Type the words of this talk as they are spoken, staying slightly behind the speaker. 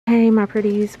Hey my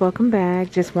pretties, welcome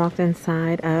back. Just walked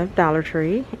inside of Dollar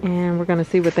Tree and we're gonna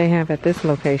see what they have at this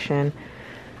location.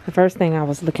 The first thing I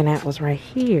was looking at was right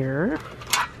here.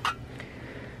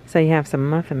 So you have some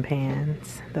muffin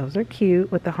pans. Those are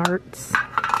cute with the hearts.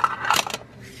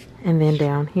 And then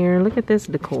down here, look at this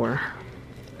decor.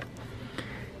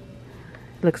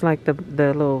 Looks like the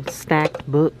little stacked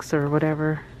books or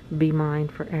whatever. Be mine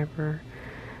forever.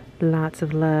 Lots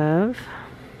of love.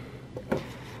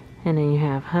 And then you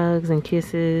have hugs and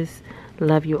kisses.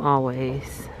 Love you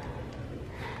always.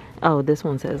 Oh, this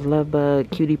one says love bug,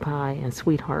 cutie pie, and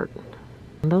sweetheart.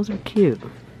 And those are cute.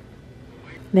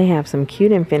 They have some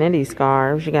cute infinity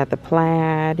scarves. You got the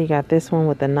plaid. You got this one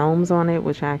with the gnomes on it,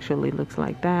 which actually looks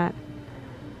like that.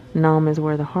 Gnome is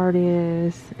where the heart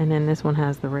is. And then this one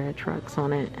has the red trucks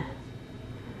on it.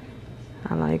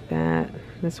 I like that.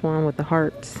 This one with the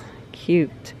hearts.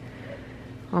 Cute.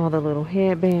 All the little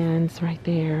headbands right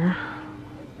there.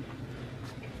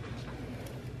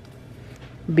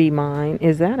 Be mine.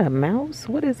 Is that a mouse?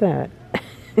 What is that?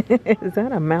 Is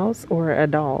that a mouse or a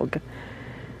dog?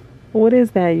 What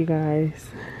is that, you guys?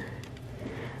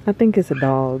 I think it's a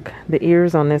dog. The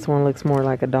ears on this one looks more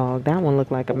like a dog. That one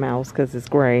looked like a mouse because it's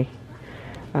gray.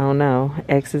 I don't know.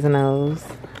 X's and O's.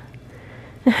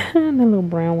 And the little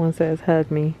brown one says hug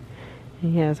me.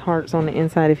 He has hearts on the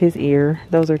inside of his ear.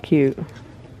 Those are cute.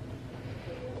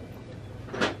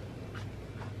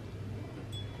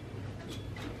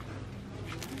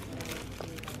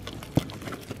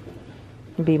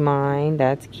 Be mine.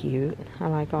 That's cute. I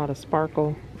like all the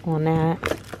sparkle on that.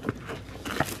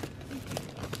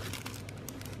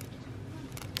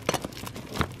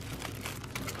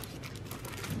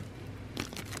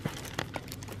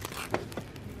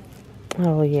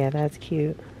 Oh yeah, that's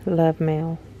cute. Love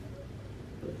mail.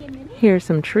 Here's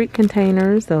some treat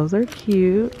containers. Those are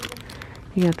cute.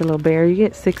 You got the little bear. You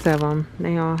get 6 of them.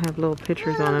 They all have little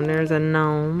pictures on them. There's a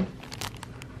gnome.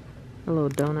 A little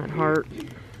donut heart.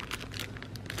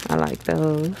 I like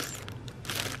those.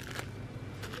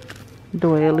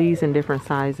 Doilies in different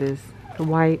sizes. The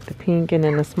white, the pink, and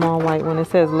then the small white one. It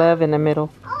says love in the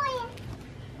middle.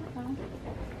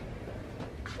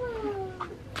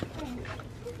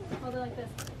 Hold it like this.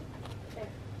 There.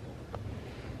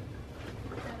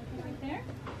 Right there.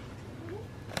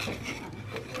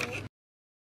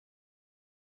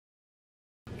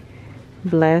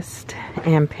 Blessed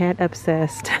and pet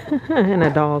obsessed. And a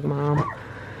dog mom.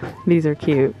 These are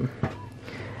cute.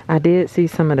 I did see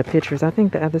some of the pictures. I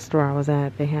think the other store I was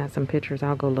at, they had some pictures.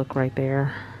 I'll go look right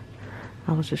there.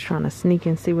 I was just trying to sneak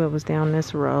and see what was down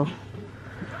this row.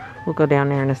 We'll go down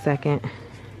there in a second.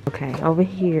 Okay, over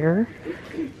here.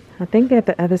 I think at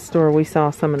the other store we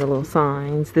saw some of the little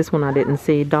signs. This one I didn't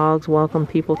see. Dogs welcome,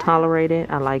 people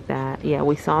tolerated. I like that. Yeah,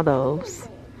 we saw those.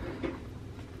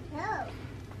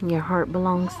 Your heart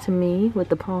belongs to me with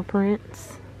the paw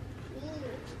prints.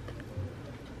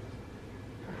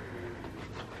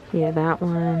 Yeah, that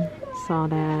one. Saw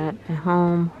that. At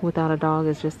home without a dog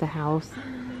is just a house.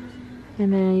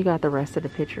 And then you got the rest of the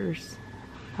pictures.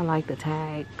 I like the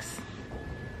tags.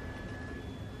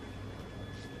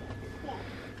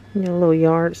 Your little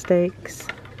yard stakes.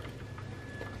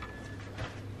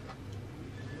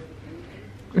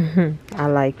 I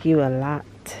like you a lot.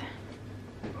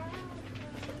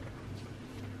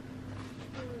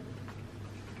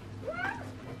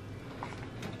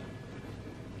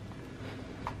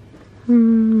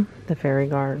 The fairy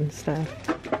garden stuff.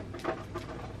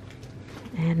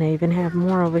 And they even have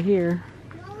more over here.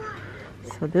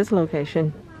 So this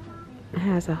location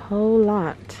has a whole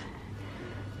lot.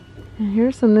 And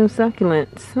here's some new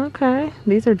succulents. Okay,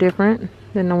 these are different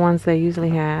than the ones they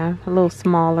usually have. A little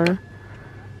smaller.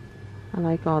 I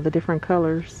like all the different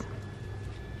colors.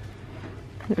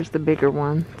 There's the bigger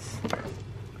ones.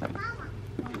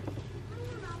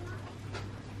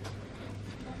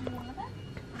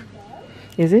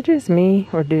 Is it just me,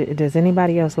 or does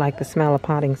anybody else like the smell of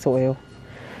potting soil?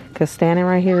 Because standing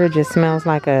right here, it just smells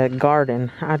like a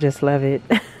garden. I just love it.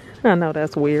 I know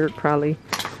that's weird, probably.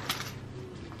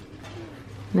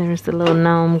 There's the little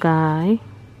gnome guy.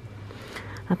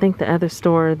 I think the other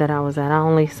store that I was at, I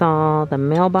only saw the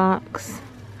mailbox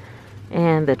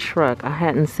and the truck. I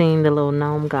hadn't seen the little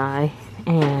gnome guy.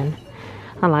 And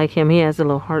I like him. He has the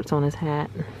little hearts on his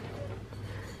hat.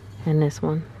 And this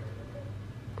one.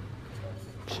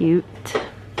 Cute.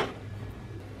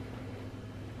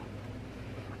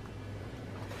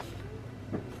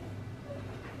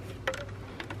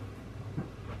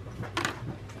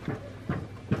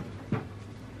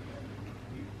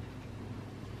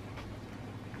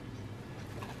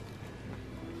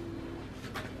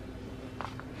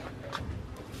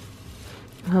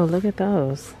 Oh, look at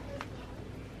those.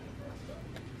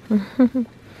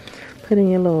 Put in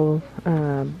your little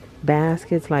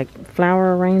baskets, like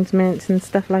flower arrangements and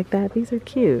stuff like that. These are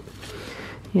cute.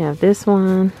 You have this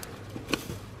one.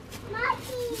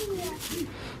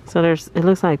 So it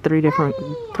looks like three different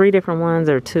ones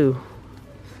or two.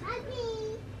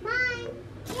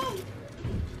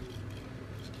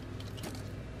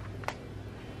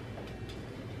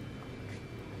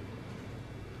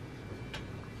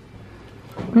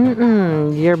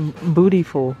 You're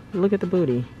bootyful. Look at the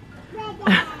booty.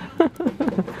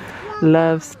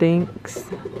 Love stinks.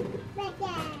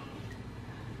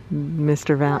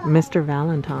 Mr.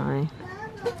 Valentine.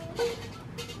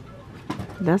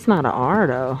 That's not an R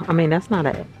though. I mean, that's not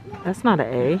an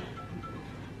A.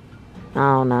 I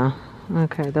don't know.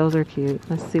 Okay, those are cute.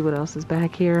 Let's see what else is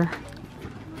back here.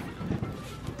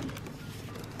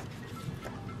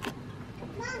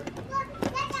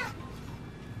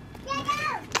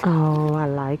 Oh, I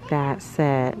like that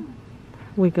set.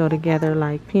 We go together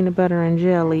like peanut butter and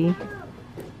jelly.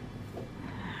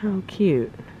 How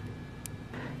cute.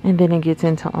 And then it gets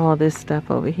into all this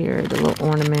stuff over here. The little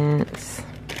ornaments.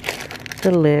 The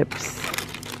lips.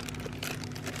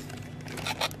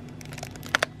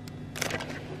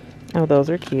 Oh, those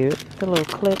are cute. The little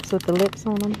clips with the lips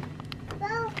on them.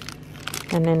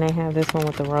 And then they have this one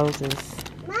with the roses.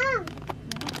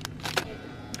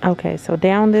 Okay, so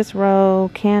down this row,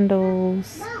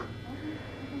 candles,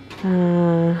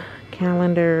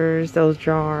 calendars, those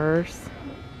jars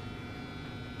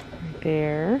right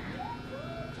there.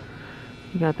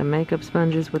 You got the makeup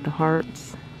sponges with the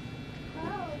hearts.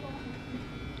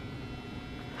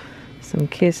 Some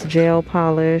Kiss gel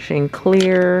polish in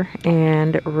clear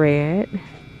and red.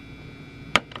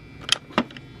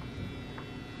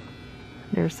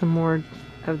 There's some more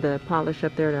of the polish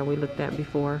up there that we looked at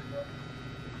before.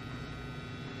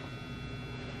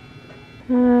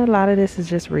 A lot of this is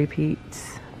just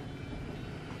repeats.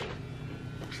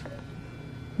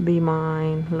 Be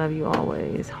mine, love you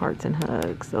always, hearts and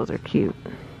hugs. Those are cute.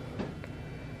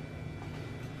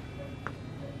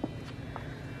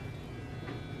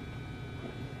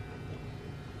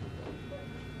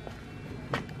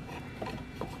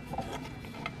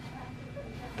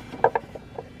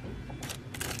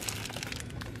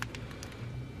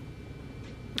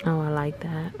 Oh, I like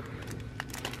that.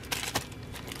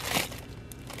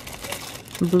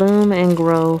 Bloom and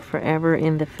grow forever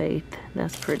in the faith.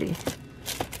 That's pretty.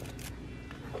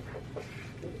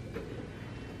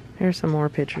 There's some more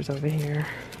pictures over here.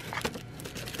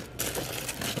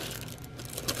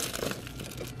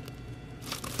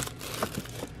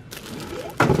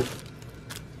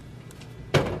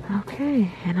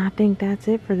 Okay, and I think that's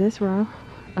it for this row.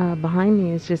 Behind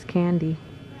me is just candy.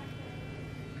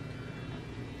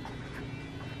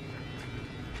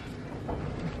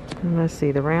 And let's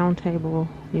see, the round table,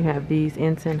 you have these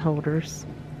incense holders.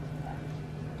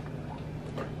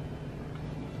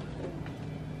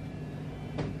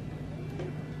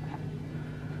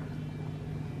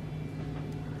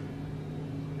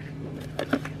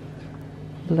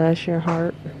 Bless your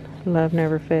heart, love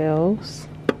never fails.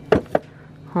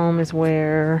 Home is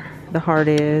where the heart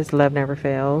is, love never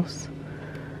fails.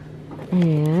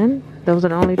 And those are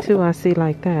the only two I see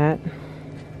like that.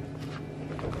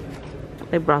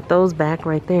 They brought those back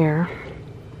right there.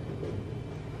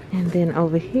 And then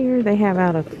over here, they have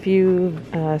out a few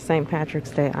St.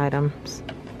 Patrick's Day items.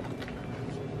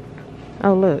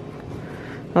 Oh, look.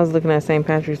 I was looking at St.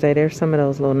 Patrick's Day. There's some of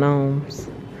those little gnomes.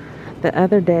 The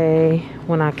other day,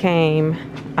 when I came,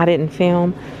 I didn't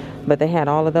film, but they had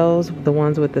all of those. The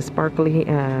ones with the sparkly,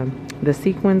 the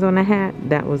sequins on the hat.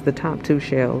 That was the top two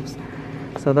shelves.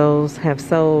 So those have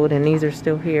sold, and these are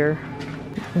still here.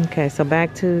 Okay, so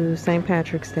back to St.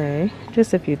 Patrick's Day.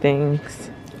 Just a few things.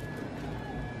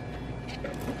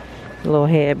 Little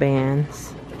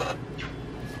headbands.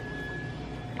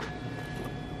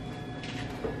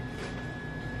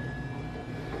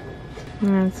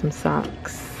 And some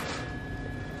socks.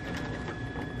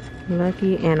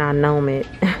 Lucky and I know it.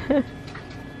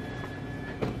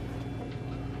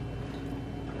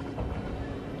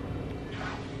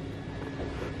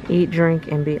 Eat, drink,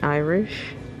 and be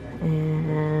Irish.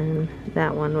 And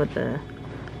that one with the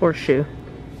horseshoe.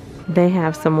 They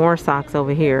have some more socks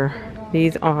over here.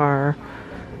 These are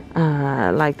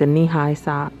like the knee-high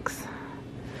socks.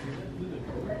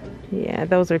 Yeah,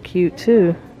 those are cute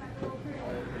too.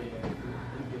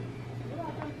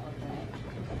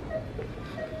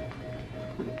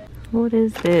 What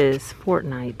is this?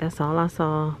 Fortnite. That's all I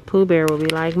saw. Pooh Bear will be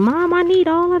like, Mom, I need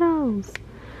all of those.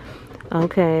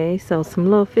 Okay, so some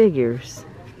little figures.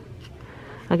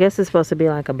 I guess it's supposed to be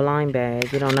like a blind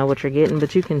bag. You don't know what you're getting,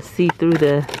 but you can see through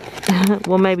the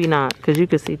Well, maybe not, because you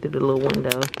could see through the little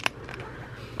window.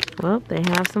 Well, they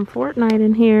have some Fortnite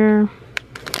in here.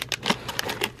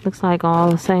 Looks like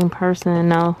all the same person.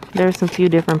 No, there's some few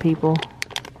different people.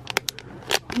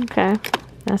 Okay,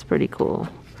 that's pretty cool.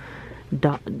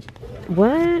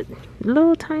 What?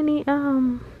 Little tiny,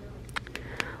 Uno.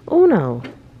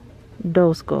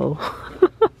 Dosco.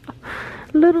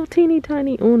 Little teeny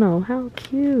tiny Uno. How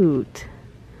cute.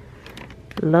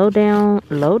 Low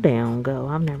down go.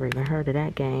 I've never even heard of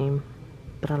that game,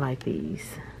 but I like these.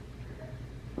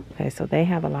 Okay, so they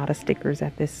have a lot of stickers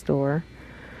at this store.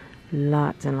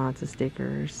 Lots and lots of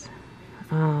stickers.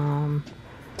 Yeah,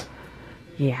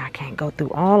 I can't go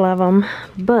through all of them,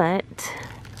 but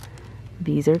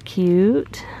these are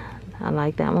cute. I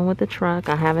like that one with the truck.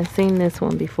 I haven't seen this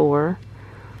one before.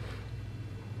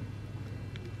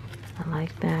 I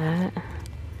like that.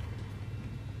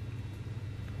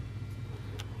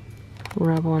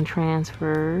 Rebel and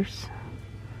Transfers.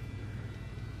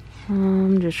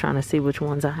 I'm just trying to see which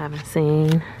ones I haven't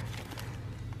seen.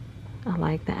 I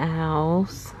like the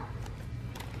owls.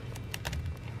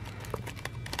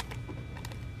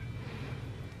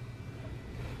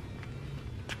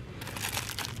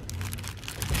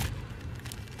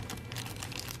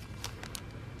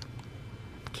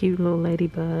 Cute little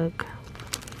ladybug.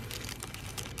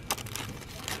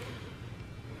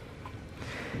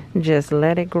 Just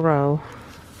let it grow.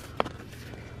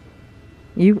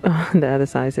 You, the other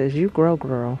side says, you grow,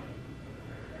 girl.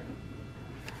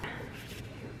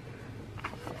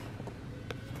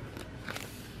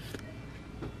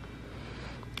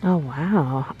 Oh,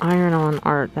 wow. Iron-on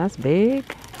art. That's big.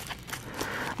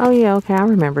 Oh, yeah, okay. I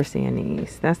remember seeing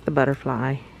these. That's the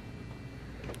butterfly.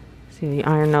 See the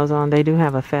iron nose on. They do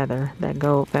have a feather. That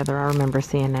gold feather. I remember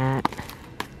seeing that.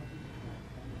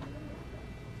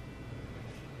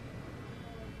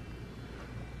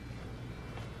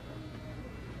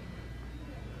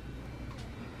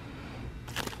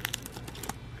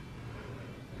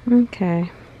 Okay.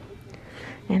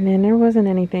 And then there wasn't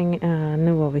anything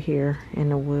new over here in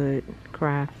the wood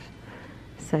craft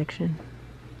section.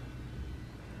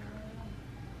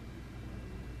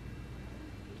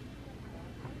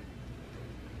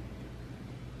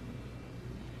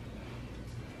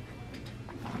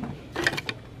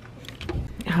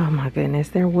 Oh my goodness,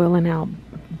 they're wheeling out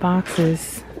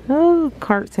boxes. Oh,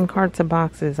 carts and carts of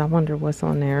boxes. I wonder what's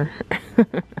on there.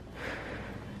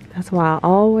 That's why I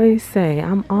always say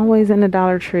I'm always in the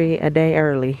Dollar Tree a day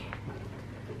early.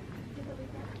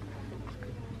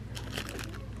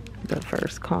 But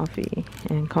first, coffee.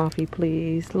 And coffee,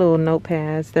 please. Little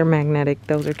notepads. They're magnetic.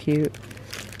 Those are cute.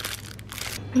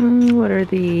 What are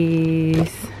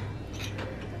these?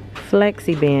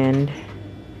 Flexi Bend.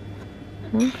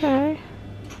 Okay.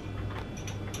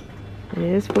 It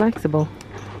is flexible.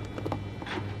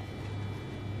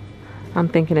 I'm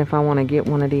thinking if I want to get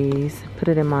one of these, put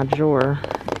it in my drawer,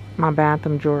 my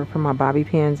bathroom drawer for my bobby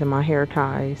pins and my hair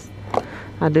ties.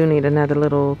 I do need another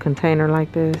little container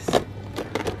like this.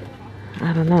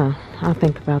 I don't know. I'll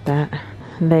think about that.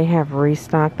 They have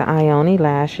restocked the Ioni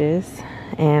lashes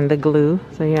and the glue.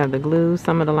 So you have the glue,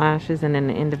 some of the lashes, and then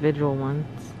the individual ones.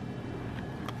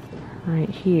 Right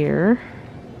here.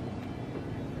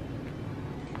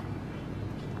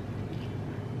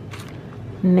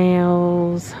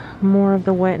 Nails, more of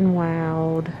the Wet n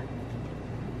Wild.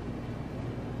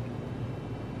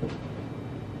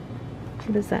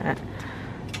 What is that?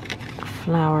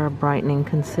 Flower brightening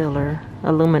concealer,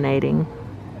 illuminating.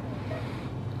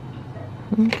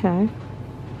 Okay.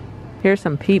 Here's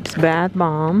some Peeps bath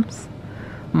bombs,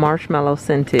 marshmallow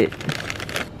scented.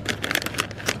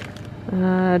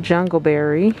 Jungle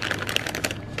berry.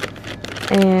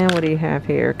 And what do you have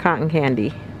here? Cotton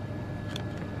candy.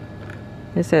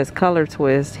 It says color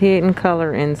twist, hidden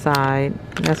color inside.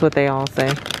 That's what they all say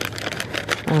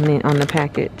on the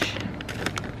package.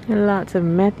 And lots of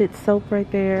Method soap right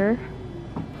there.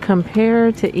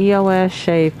 Compared to EOS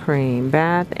shave cream,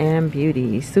 Bath and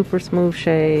Beauty, super smooth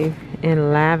shave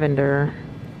in lavender,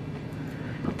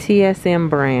 TSM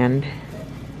brand.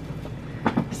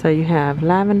 So you have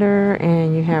lavender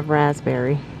and you have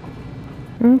raspberry.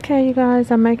 Okay, you guys,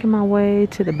 I'm making my way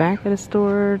to the back of the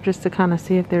store just to kind of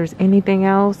see if there's anything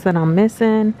else that I'm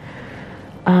missing.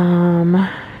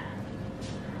 I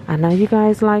know you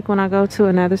guys like when I go to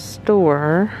another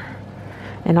store,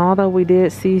 and although we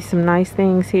did see some nice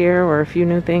things here or a few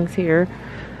new things here,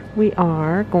 we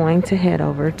are going to head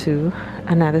over to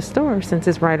another store since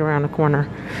it's right around the corner.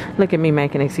 Look at me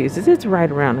making excuses. It's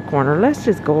right around the corner. Let's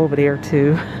just go over there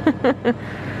too.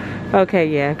 Okay,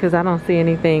 yeah, because I don't see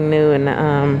anything new in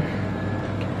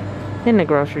the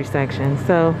grocery section.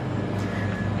 So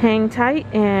hang tight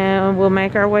and we'll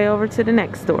make our way over to the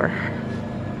next store.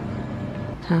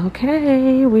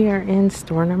 Okay, we are in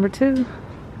store number 2.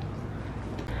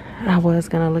 I was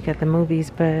gonna look at the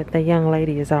movies, but the young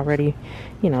lady is already,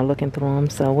 you know, looking through them,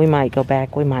 so we might go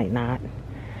back, we might not.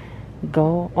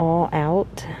 Go all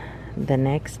out the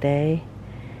next day.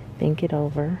 Think it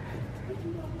over.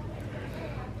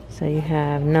 So you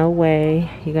have No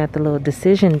Way. You got the little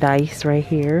decision dice right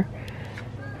here.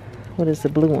 What does the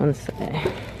blue one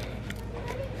say?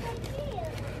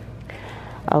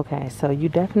 Okay, so you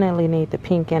definitely need the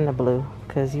pink and the blue,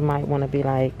 because you might want to be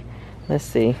like, let's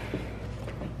see,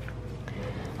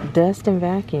 dust and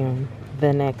vacuum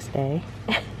the next day.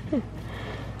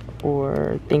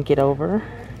 Or think it over.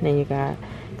 Then you got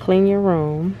clean your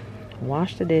room,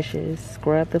 wash the dishes,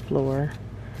 scrub the floor,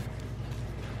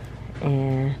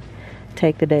 and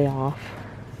take the day off.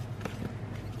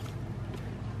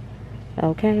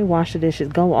 Okay, wash the dishes.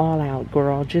 Go all out,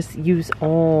 girl. Just use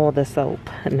all the soap.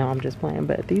 No, I'm just playing,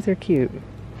 but these are cute.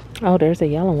 Oh, there's a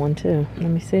yellow one too. Let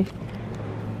me see.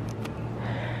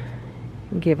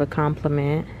 Give a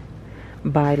compliment.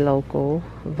 Buy local.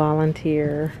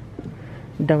 Volunteer.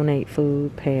 Donate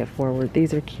food. Pay it forward.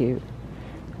 These are cute.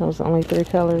 Those are only 3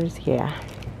 colors. Yeah.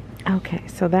 Okay,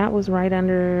 so that was right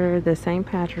under the St.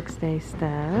 Patrick's Day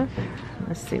stuff.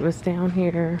 Let's see what's down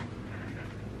here.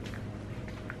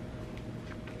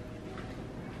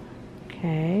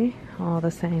 Okay, all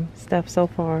the same stuff so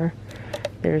far.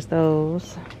 There's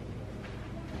those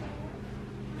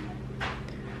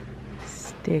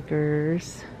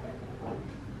stickers.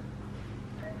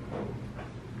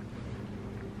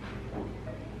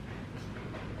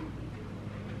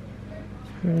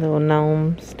 Little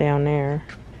gnomes down there.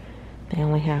 They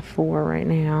only have 4 right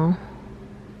now.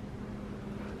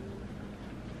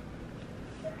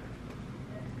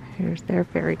 Here's their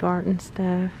fairy garden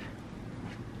stuff.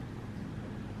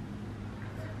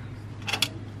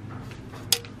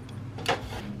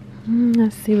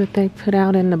 Let's see what they put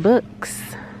out in the books.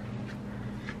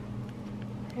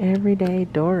 Everyday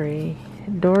Dory.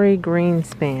 Dory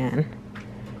Greenspan.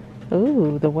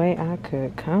 Ooh, The Way I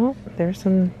Cook. Oh, there's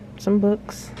some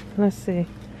books. Let's see.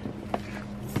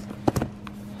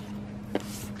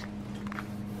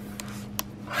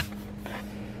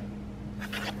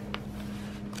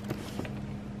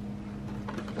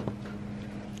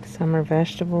 Summer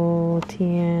vegetable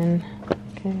tin.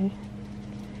 Okay.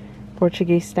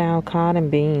 Portuguese style cod and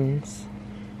beans.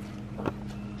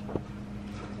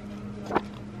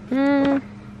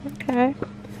 Okay.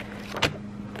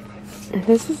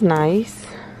 This is nice.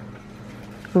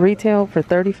 Retail for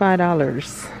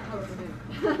 $35.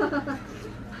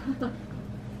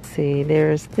 See,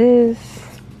 there's this.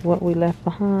 What We Left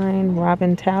Behind.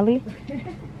 Robin Talley.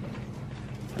 Okay.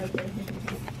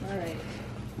 All right.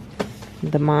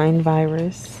 The Mind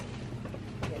Virus.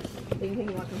 Anything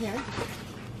you want from here?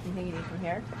 Anything you need from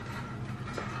here?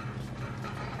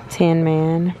 Tin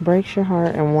Man. Breaks your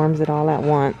heart and warms it all at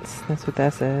once. That's what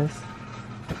that says.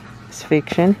 It's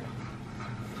fiction.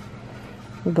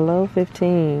 Glow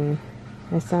 15.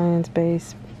 A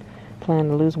science-based plan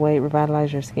to lose weight,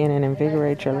 revitalize your skin, and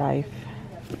invigorate your life.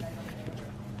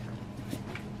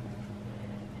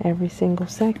 Every single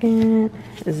second.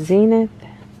 Zenith.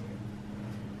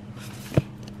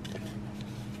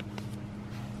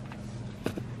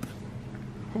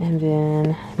 And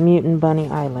then Mutant Bunny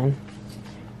Island.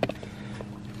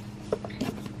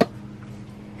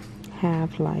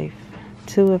 Half-Life.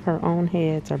 2 of her own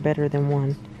heads are better than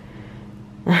 1.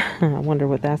 I wonder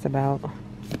what that's about.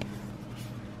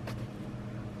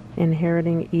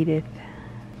 Inheriting Edith.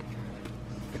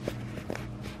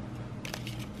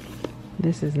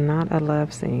 This is not a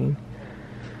love scene.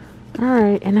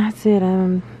 Alright, and that's it.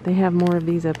 They have more of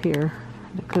these up here.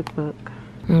 The cookbook.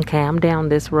 Okay, I'm down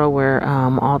this row where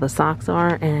all the socks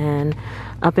are, and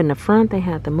up in the front they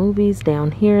have the movies.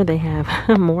 Down here they have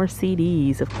more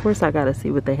CDs. Of course I gotta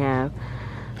see what they have.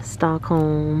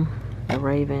 Stockholm, The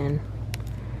Raven,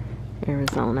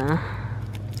 Arizona.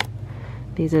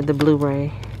 These are the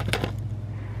Blu-ray.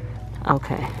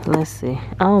 Okay, let's see.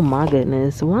 Oh my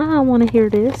goodness, why I want to hear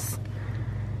this?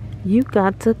 You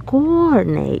got to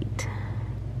coordinate.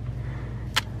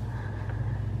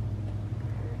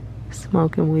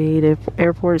 Smoking weed at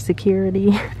airport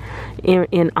security.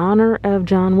 In honor of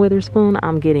John Witherspoon,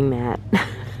 I'm getting that.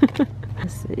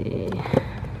 Let's see.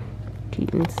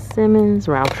 Keaton Simmons,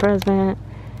 Ralph Tresvant.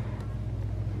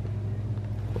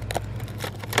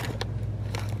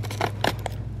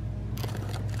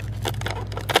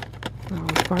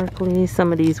 Barkley.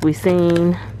 Some of these we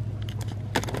seen.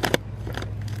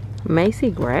 Macy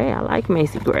Gray. I like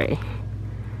Macy Gray.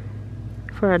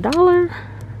 For $1.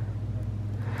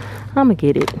 I'm gonna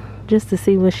get it just to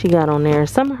see what she got on there.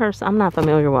 Some of her, I'm not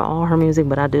familiar with all her music,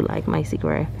 but I do like Macy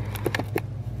Gray.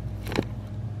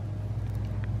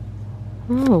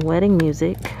 Oh, wedding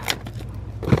music.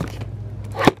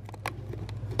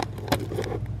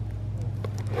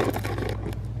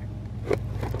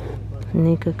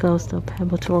 Nika Costa,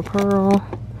 Pebble to Pearl,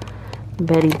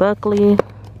 Betty Buckley.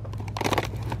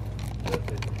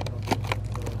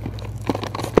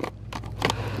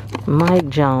 Mike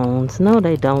Jones. No,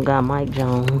 they don't got Mike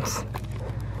Jones.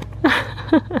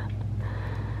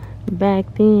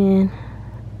 Back then.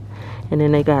 And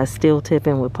then they got Still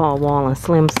Tipping with Paul Wall and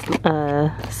Slim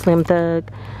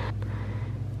Thug.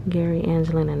 Gary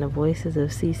Angelin and the Voices of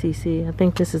CCC. I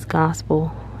think this is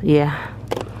gospel. Yeah.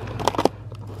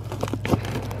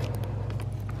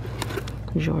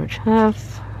 George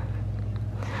Huff.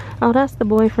 Oh, that's the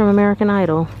boy from American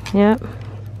Idol. Yep.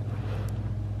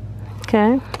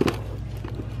 Okay.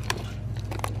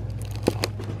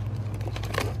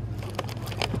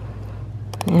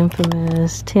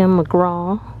 Infamous Tim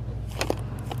McGraw.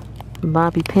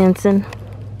 Bobby Pinson.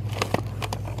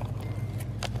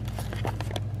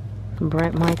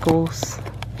 Brett Michaels.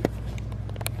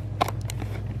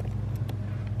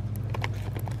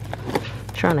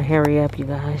 Trying to hurry up, you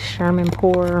guys. Sherman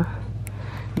Poor.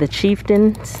 The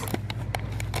Chieftains.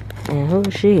 And who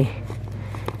is she?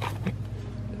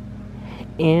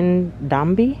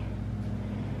 Ndambi?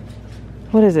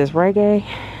 What is this? Reggae?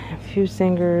 A few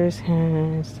singers.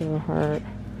 And still hurt.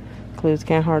 Clues,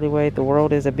 Can't Hardly Wait. The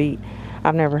World is a Beat.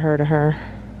 I've never heard of her.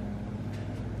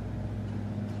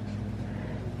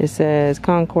 It says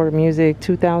Concord Music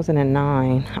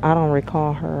 2009. I don't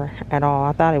recall her at all.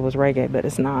 I thought it was reggae, but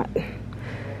it's not.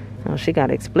 Oh, she got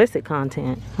explicit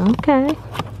content. Okay.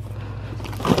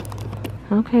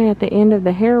 Okay, at the end of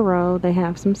the hair row, they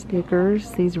have some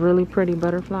stickers. These really pretty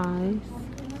butterflies.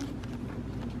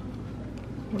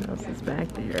 What else is back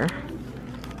there?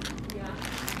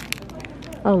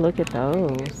 Oh, look at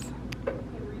those.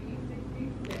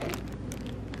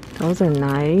 Those are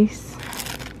nice.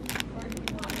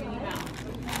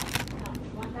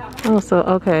 Oh, so,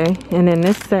 okay. And then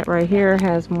this set right here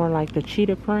has more like the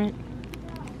cheetah print.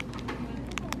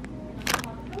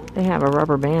 They have a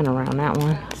rubber band around that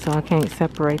one, so I can't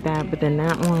separate that. But then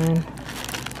that one,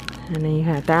 and then you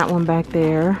have that one back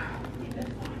there.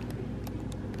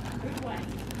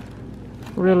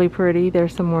 Really pretty.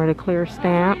 There's some more of the clear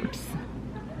stamps.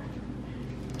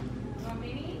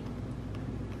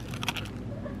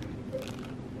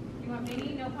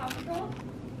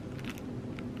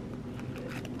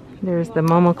 There's the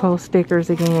Momoko stickers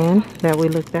again that we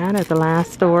looked at the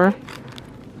last store.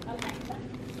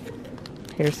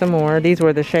 Here's some more. These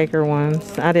were the shaker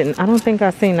ones. I don't think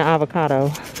I've seen the avocado.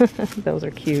 Those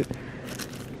are cute.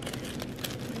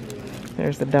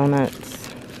 There's the donuts.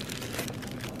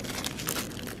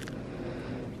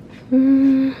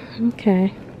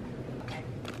 Okay.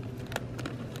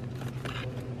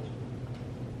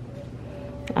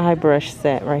 Eye brush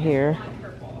set right here.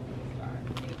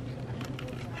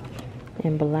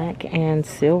 In black and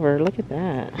silver. Look at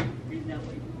that.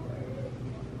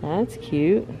 That's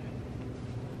cute.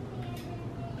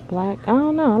 Black. I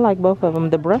don't know. I like both of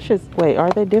them. The brushes. Wait, are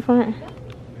they different?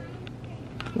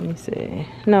 Let me see.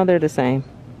 No, they're the same.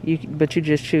 But you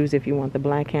just choose if you want the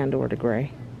black handle or the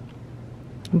gray.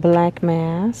 Black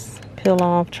mask. Peel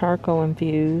off charcoal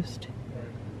infused.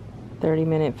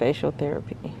 30-minute facial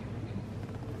therapy.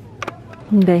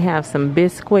 They have some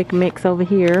Bisquick mix over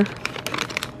here.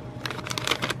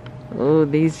 Oh,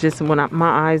 these just, when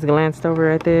my eyes glanced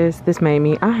over at this made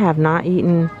me, I have not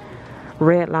eaten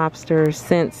Red Lobster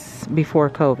since before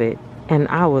COVID. And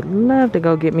I would love to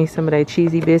go get me some of their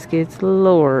cheesy biscuits.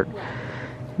 Lord,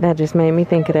 that just made me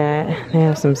think of that. They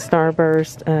have some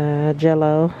Starburst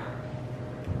Jello.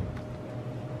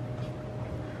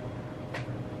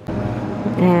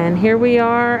 And here we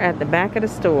are at the back of the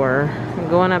store.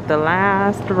 Going up the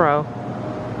last row.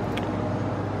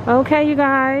 Okay, you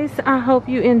guys, I hope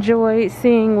you enjoyed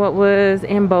seeing what was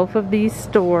in both of these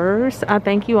stores. I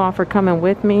thank you all for coming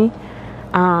with me.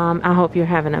 I hope you're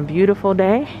having a beautiful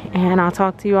day, and I'll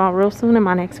talk to you all real soon in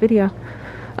my next video.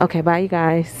 Okay, bye you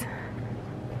guys.